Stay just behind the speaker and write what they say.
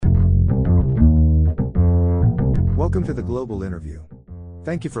Welcome to the Global Interview.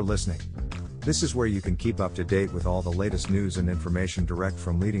 Thank you for listening. This is where you can keep up to date with all the latest news and information direct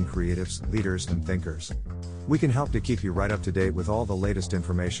from leading creatives, leaders, and thinkers. We can help to keep you right up to date with all the latest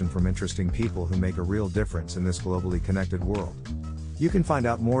information from interesting people who make a real difference in this globally connected world. You can find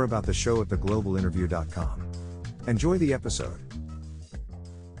out more about the show at theglobalinterview.com. Enjoy the episode.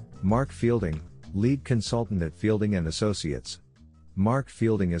 Mark Fielding, lead consultant at Fielding & Associates. Mark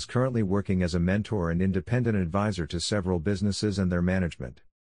Fielding is currently working as a mentor and independent advisor to several businesses and their management.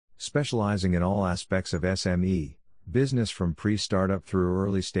 Specializing in all aspects of SME, business from pre-startup through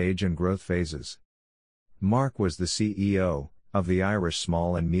early stage and growth phases. Mark was the CEO of the Irish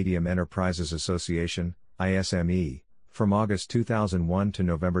Small and Medium Enterprises Association, ISME, from August 2001 to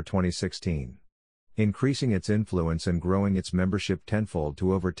November 2016. Increasing its influence and growing its membership tenfold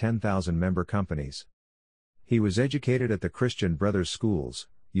to over 10,000 member companies. He was educated at the Christian Brothers Schools,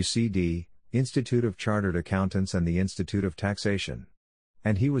 UCD, Institute of Chartered Accountants and the Institute of Taxation.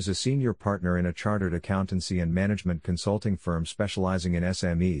 And he was a senior partner in a chartered accountancy and management consulting firm specializing in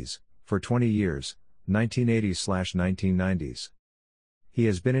SMEs, for 20 years, 1980s/1990s. He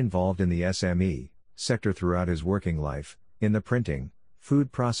has been involved in the SME sector throughout his working life, in the printing,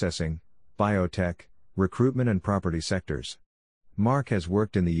 food processing, biotech, recruitment and property sectors. Mark has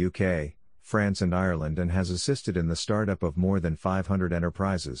worked in the UK, France and Ireland and has assisted in the startup of more than 500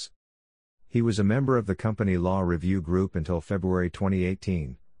 enterprises. He was a member of the Company Law Review Group until February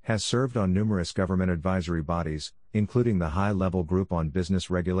 2018, has served on numerous government advisory bodies, including the High-Level Group on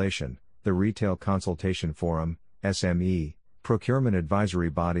Business Regulation, the Retail Consultation Forum, SME, Procurement Advisory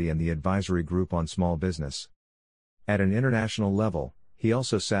Body and the Advisory Group on Small Business. At an international level, he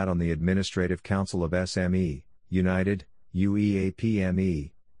also sat on the Administrative Council of SME, United,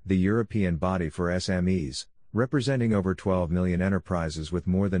 UEAPME, the European body for SMEs, representing over 12 million enterprises with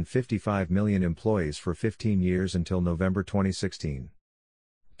more than 55 million employees for 15 years until November 2016.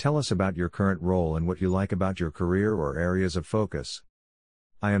 Tell us about your current role and what you like about your career or areas of focus.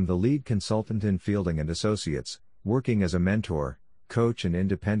 I am the lead consultant in Fielding & Associates, working as a mentor, coach and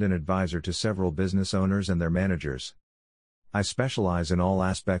independent advisor to several business owners and their managers. I specialize in all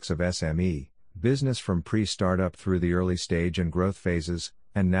aspects of SME, business from pre-startup through the early stage and growth phases,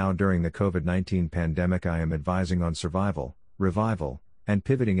 and now during the COVID-19 pandemic I am advising on survival, revival, and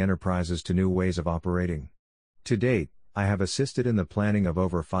pivoting enterprises to new ways of operating. To date, I have assisted in the planning of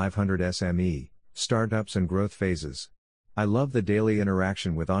over 500 SME, startups and growth phases. I love the daily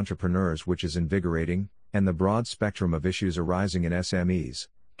interaction with entrepreneurs, which is invigorating, and the broad spectrum of issues arising in SMEs,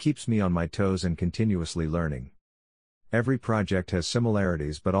 keeps me on my toes and continuously learning. Every project has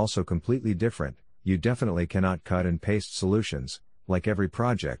similarities but also completely different. You definitely cannot cut and paste solutions. Like every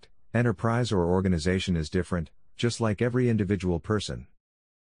project, enterprise or organization is different, just like every individual person.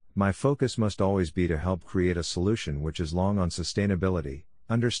 My focus must always be to help create a solution which is long on sustainability,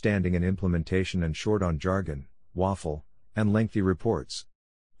 understanding and implementation and short on jargon, waffle, and lengthy reports.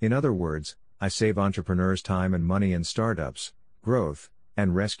 In other words, I save entrepreneurs time and money in startups, growth,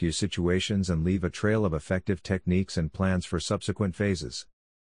 and rescue situations and leave a trail of effective techniques and plans for subsequent phases.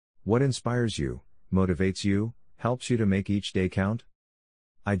 What inspires you, motivates you, helps you to make each day count?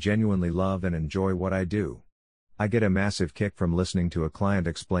 I genuinely love and enjoy what I do. I get a massive kick from listening to a client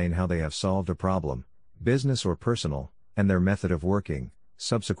explain how they have solved a problem, business or personal, and their method of working,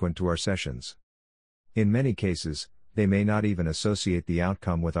 subsequent to our sessions. In many cases, they may not even associate the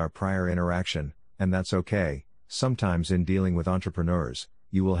outcome with our prior interaction, and that's okay. Sometimes in dealing with entrepreneurs,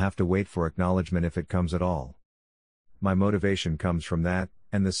 you will have to wait for acknowledgement if it comes at all. My motivation comes from that,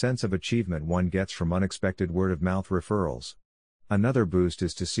 and the sense of achievement one gets from unexpected word-of-mouth referrals. Another boost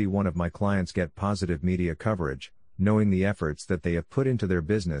is to see one of my clients get positive media coverage, knowing the efforts that they have put into their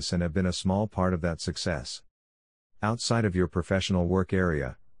business and have been a small part of that success. Outside of your professional work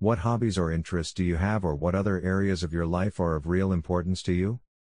area, what hobbies or interests do you have, or what other areas of your life are of real importance to you?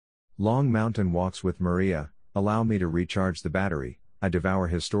 Long mountain walks with Maria allow me to recharge the battery. I devour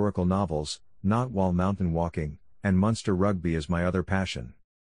historical novels, not while mountain walking, and Munster rugby is my other passion.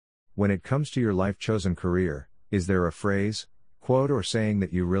 When it comes to your life-chosen career, is there a phrase, quote or saying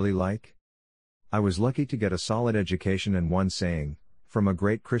that you really like? I was lucky to get a solid education, and one saying, from a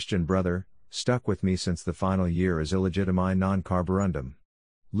great Christian brother, stuck with me since the final year is illegitimi non carborundum.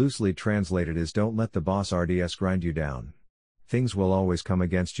 Loosely translated is don't let the boss RDS grind you down. Things will always come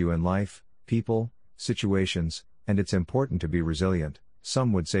against you in life, people, situations, and it's important to be resilient,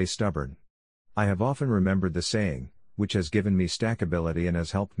 some would say stubborn. I have often remembered the saying, which has given me stackability and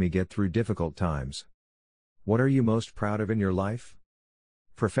has helped me get through difficult times. What are you most proud of in your life?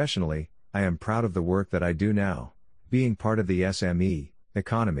 Professionally, I am proud of the work that I do now, being part of the SME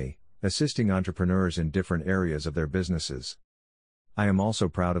economy, assisting entrepreneurs in different areas of their businesses. I am also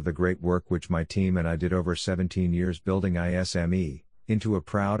proud of the great work which my team and I did over 17 years building ISME into a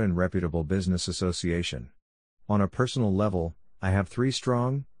proud and reputable business association. On a personal level, I have 3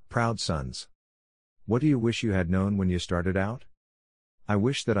 strong, proud sons. What do you wish you had known when you started out? I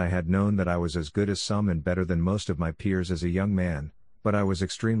wish that I had known that I was as good as some and better than most of my peers as a young man, but I was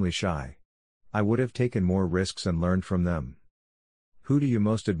extremely shy. I would have taken more risks and learned from them. Who do you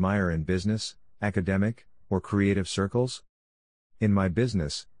most admire in business, academic, or creative circles? In my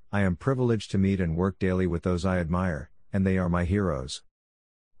business, I am privileged to meet and work daily with those I admire, and they are my heroes.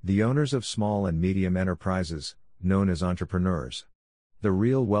 The owners of small and medium enterprises, known as entrepreneurs. The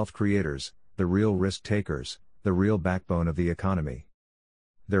real wealth creators, the real risk takers, the real backbone of the economy.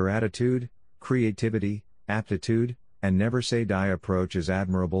 Their attitude, creativity, aptitude, and never say die approach is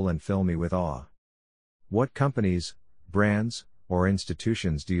admirable and fill me with awe. What companies, brands, or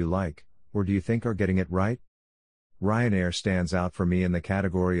institutions do you like, or do you think are getting it right? Ryanair stands out for me in the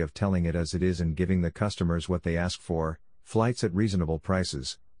category of telling it as it is and giving the customers what they ask for, flights at reasonable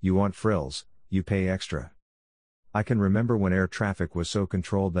prices. You want frills, you pay extra. I can remember when air traffic was so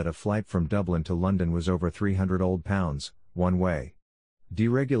controlled that a flight from Dublin to London was over £300 one way.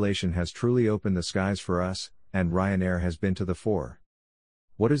 Deregulation has truly opened the skies for us, and Ryanair has been to the fore.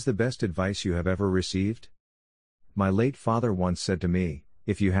 What is the best advice you have ever received? My late father once said to me,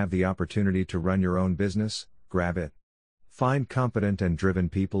 if you have the opportunity to run your own business, grab it. Find competent and driven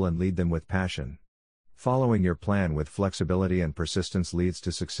people and lead them with passion. Following your plan with flexibility and persistence leads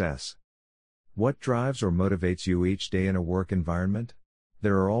to success. What drives or motivates you each day in a work environment?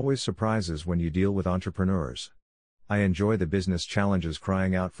 There are always surprises when you deal with entrepreneurs. I enjoy the business challenges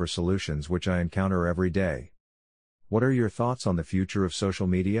crying out for solutions which I encounter every day. What are your thoughts on the future of social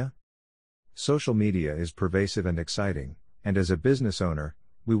media? Social media is pervasive and exciting, and as a business owner,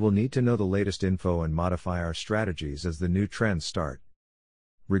 we will need to know the latest info and modify our strategies as the new trends start.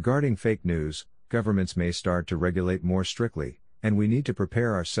 Regarding fake news, governments may start to regulate more strictly, and we need to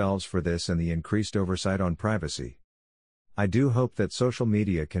prepare ourselves for this and the increased oversight on privacy. I do hope that social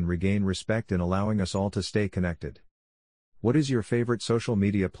media can regain respect in allowing us all to stay connected. What is your favorite social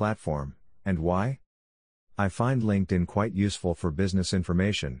media platform, and why? I find LinkedIn quite useful for business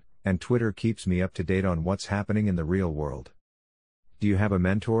information, and Twitter keeps me up to date on what's happening in the real world. Do you have a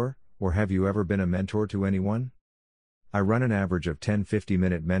mentor, or have you ever been a mentor to anyone? I run an average of 10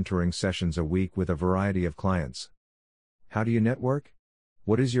 50-minute mentoring sessions a week with a variety of clients. How do you network?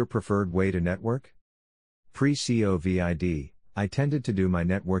 What is your preferred way to network? Pre-COVID, I tended to do my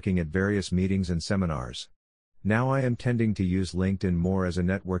networking at various meetings and seminars. Now I am tending to use LinkedIn more as a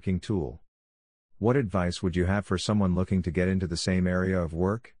networking tool. What advice would you have for someone looking to get into the same area of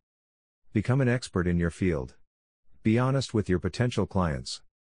work? Become an expert in your field. Be honest with your potential clients.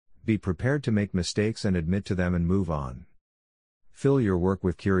 Be prepared to make mistakes and admit to them and move on. Fill your work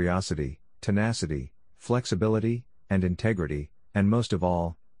with curiosity, tenacity, flexibility, and integrity, and most of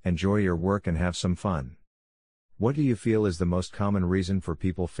all, enjoy your work and have some fun. What do you feel is the most common reason for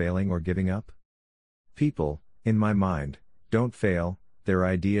people failing or giving up? People, in my mind, don't fail, their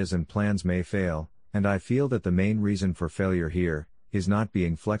ideas and plans may fail, and I feel that the main reason for failure here is not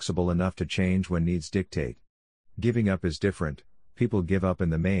being flexible enough to change when needs dictate. Giving up is different. People give up in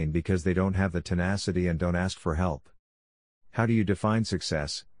the main because they don't have the tenacity and don't ask for help. How do you define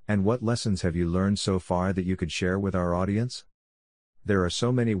success, and what lessons have you learned so far that you could share with our audience? There are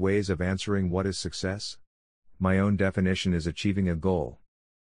so many ways of answering what is success. My own definition is achieving a goal.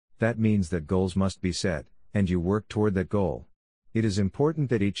 That means that goals must be set, and you work toward that goal. It is important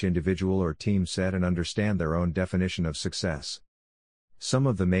that each individual or team set and understand their own definition of success. Some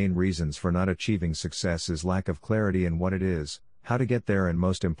of the main reasons for not achieving success is lack of clarity in what it is, how to get there, and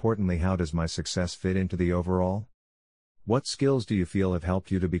most importantly, how does my success fit into the overall? What skills do you feel have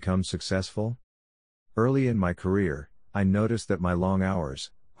helped you to become successful? Early in my career, I noticed that my long hours,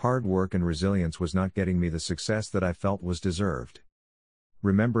 hard work, and resilience was not getting me the success that I felt was deserved.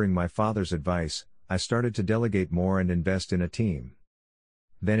 Remembering my father's advice, I started to delegate more and invest in a team.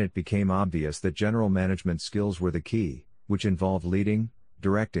 Then it became obvious that general management skills were the key, which involved leading,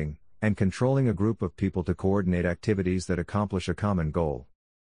 directing, and controlling a group of people to coordinate activities that accomplish a common goal.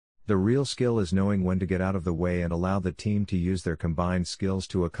 The real skill is knowing when to get out of the way and allow the team to use their combined skills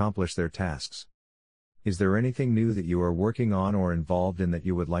to accomplish their tasks. Is there anything new that you are working on or involved in that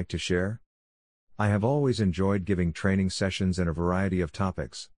you would like to share? I have always enjoyed giving training sessions in a variety of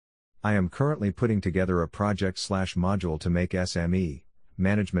topics. I am currently putting together a project/module to make SME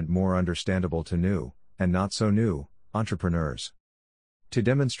management more understandable to new, and not so new, entrepreneurs. to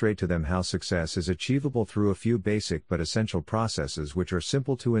demonstrate to them how success is achievable through a few basic but essential processes which are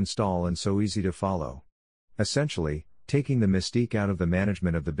simple to install and so easy to follow. Essentially, taking the mystique out of the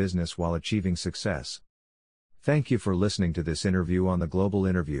management of the business while achieving success. Thank you for listening to this interview on The Global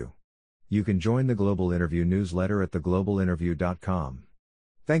Interview. You can join the Global Interview newsletter at theglobalinterview.com.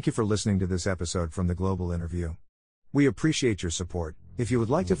 Thank you for listening to this episode from The Global Interview. We appreciate your support. If you would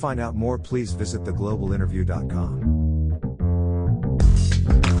like to find out more, please visit theglobalinterview.com.